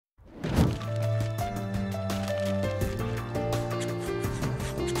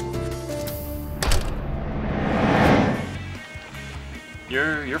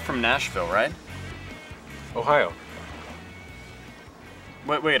You're from Nashville, right? Ohio.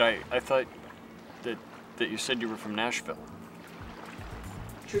 Wait, I thought that you said you were from Nashville.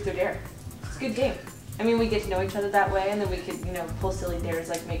 Truth or dare. It's a good game. I mean, we get to know each other that way, and then we could, you know, pull silly dares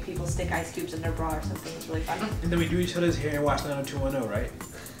like make people stick ice cubes in their bra or something. It's really fun. And then we do each other's hair and watch 90210, right?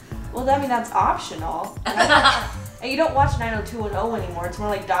 Well, I mean, that's optional. And you don't watch 90210 anymore. It's more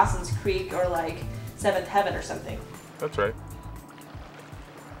like Dawson's Creek or like Seventh Heaven or something. That's right.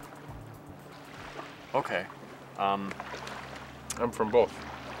 Okay. I'm from both.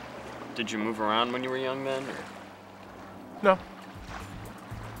 Did you move around when you were young then, or? No.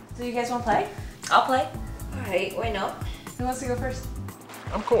 So you guys want to play? I'll play. Alright, why not? Who wants to go first?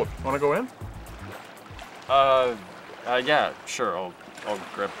 I'm cold. Want to go in? Yeah, sure. I'll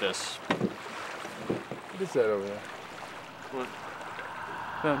grab this. What is that over there? What?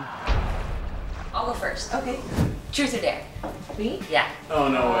 I'll go first. Okay. Truth or dare? Me? Yeah. Oh,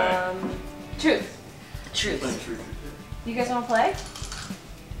 no way. Truth. Truth. You guys want to play?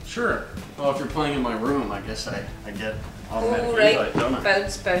 Sure. Well, if you're playing in my room, I guess I get automatic Oh, right. invite, don't I?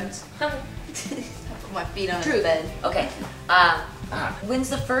 Bounce. Put my feet on Truth. the bed. Okay. When's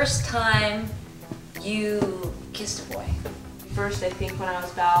the first time you kissed a boy? First, I think when I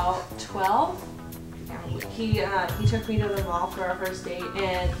was about 12. He took me to the mall for our first date,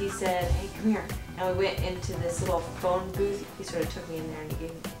 and he said, "Hey, come here." And we went into this little phone booth. He sort of took me in there and he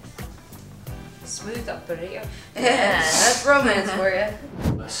gave me a kiss. Smooth operator. Yeah, that's romance for you.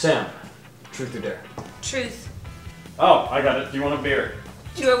 Sam, truth or dare? Truth. Oh, I got it. Do you want a beer?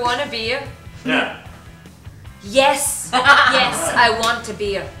 Do I want a beer? Yeah. Yes. Yes, I want a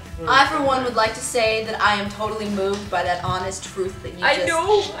beer. I, for one, would like to say that I am totally moved by that honest truth that you I just...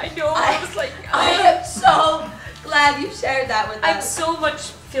 know. I was like, I am so glad you shared that with I'm us. so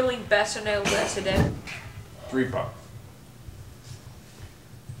much feeling better now today. 3 pop.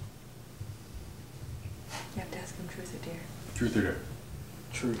 You have to ask him truth or dare. Truth or dare?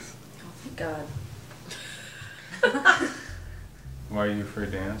 Truth. Oh my god. Why are you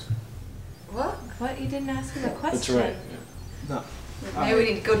afraid to answer? What? What? You didn't ask him a question. That's right. No. Maybe we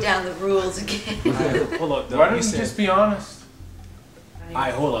need to go down the rules again. Hold up, though. Why don't you just be honest?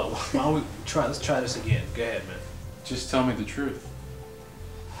 Alright, hold up. Why don't we try? Let's try this again. Go ahead, man. Just tell me the truth.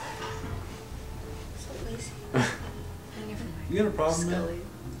 So lazy. You got a problem, man?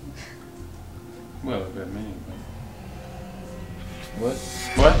 Well, I've got many, but...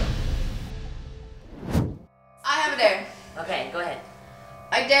 What? I have a dare. Okay, go ahead.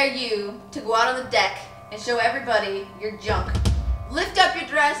 I dare you to go out on the deck and show everybody your junk. Lift up your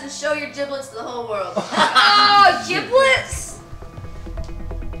dress and show your giblets to the whole world. Oh, giblets!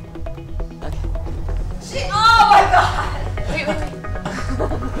 Okay. Oh my god! Wait.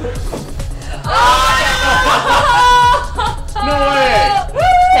 No way!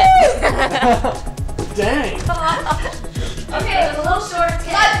 Dang! Okay, it was a little short.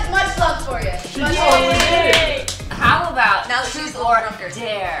 Much love for you. Yay! How about Now that she's truth a little or drunker.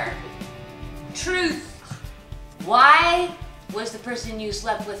 dare? Truth. Why was the person you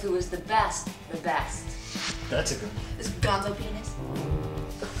slept with who was the best the best? That's a good one. This gonzo penis.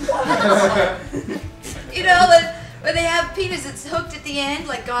 You know, when they have penis, it's hooked at the end,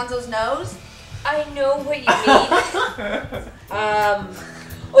 like Gonzo's nose. I know what you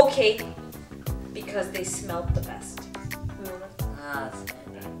mean. Okay. Because they smelled the best.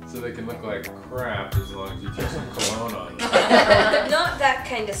 So they can look like crap as long as you put some cologne on them. Not that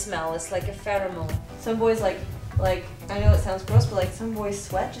kind of smell. It's like a pheromone. Some boys like I know it sounds gross, but like some boys'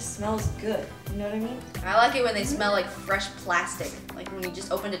 sweat just smells good. You know what I mean? I like it when they smell like fresh plastic. Like when you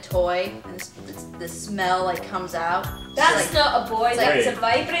just opened a toy and the smell like comes out. That's like, not a boy, that's a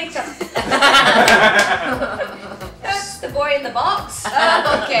vibrator. That's the boy in the box.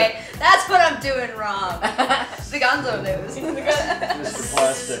 Oh, okay, that's what I'm doing wrong. The Gonzo news. Mr.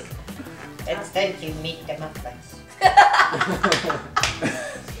 Plastic. It's time to meet the Muppets.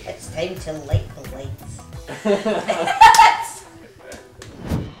 It's time to light the lights. I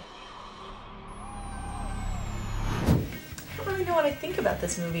don't really know what I think about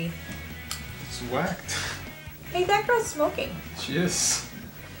this movie. It's whacked. Hey, that girl's smoking. She is.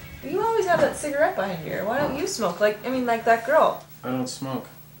 You always have that cigarette behind your ear. Why don't you smoke? Like that girl. I don't smoke.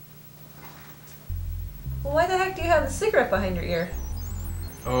 Well, why the heck do you have the cigarette behind your ear?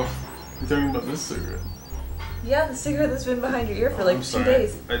 Oh, you're talking about this cigarette? Yeah, the cigarette that's been behind your ear for like I'm 2 sorry.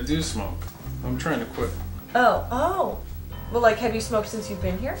 days. I do smoke. I'm trying to quit. Oh. Well, like, have you smoked since you've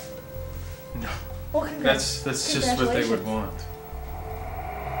been here? No. Well, That's just what they would want.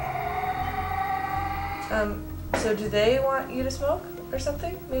 So do they want you to smoke or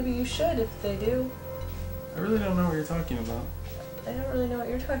something? Maybe you should if they do. I really don't know what you're talking about. I don't really know what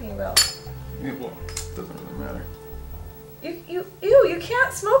you're talking about. Yeah, well, it doesn't really matter. You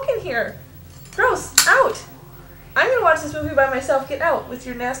can't smoke in here. Gross, out. I'm gonna watch this movie by myself. Get out with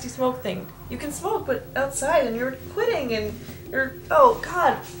your nasty smoke thing. You can smoke, but outside, and you're quitting, and you're, oh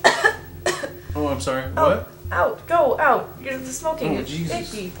God. Oh, I'm sorry. Oh, What? out, go, out. You're the smoking, Oh, it's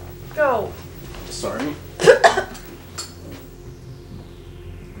Jesus. icky. Go. Sorry.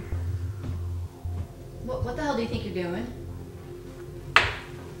 What the hell do you think you're doing?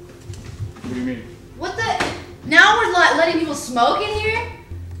 What do you mean? What the? Now we're letting people smoke in here?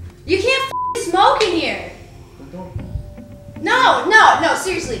 You can't smoke in here. No,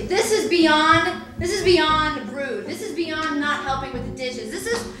 seriously. This is beyond rude. This is beyond not helping with the dishes.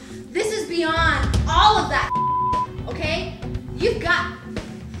 This is beyond all of that. Okay? You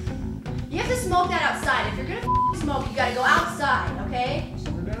have to smoke that outside. If you're gonna smoke, you gotta go outside, okay?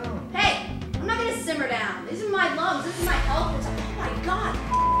 Simmer down. Hey, I'm not gonna simmer down. These are my lungs. This is my health. Oh my God.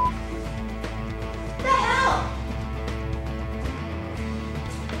 What the hell?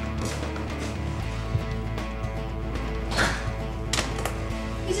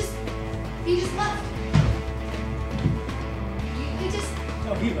 He just left. He just.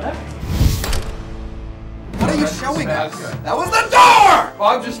 Oh, he left? What are you showing us? That was the door!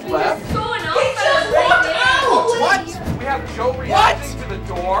 Bob just left. What's going on? He just walked out! What? We have Joe reacting to the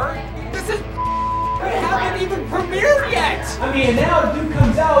door? This is. We haven't even premiered yet! I mean, now the dude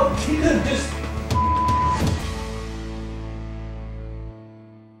comes out, he could have just.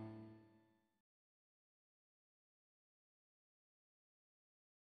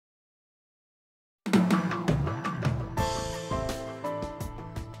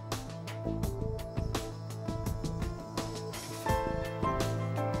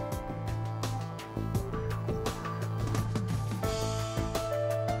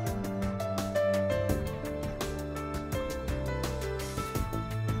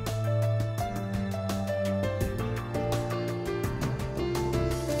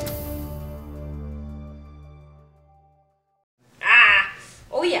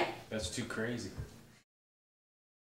 Oh yeah. That's too crazy.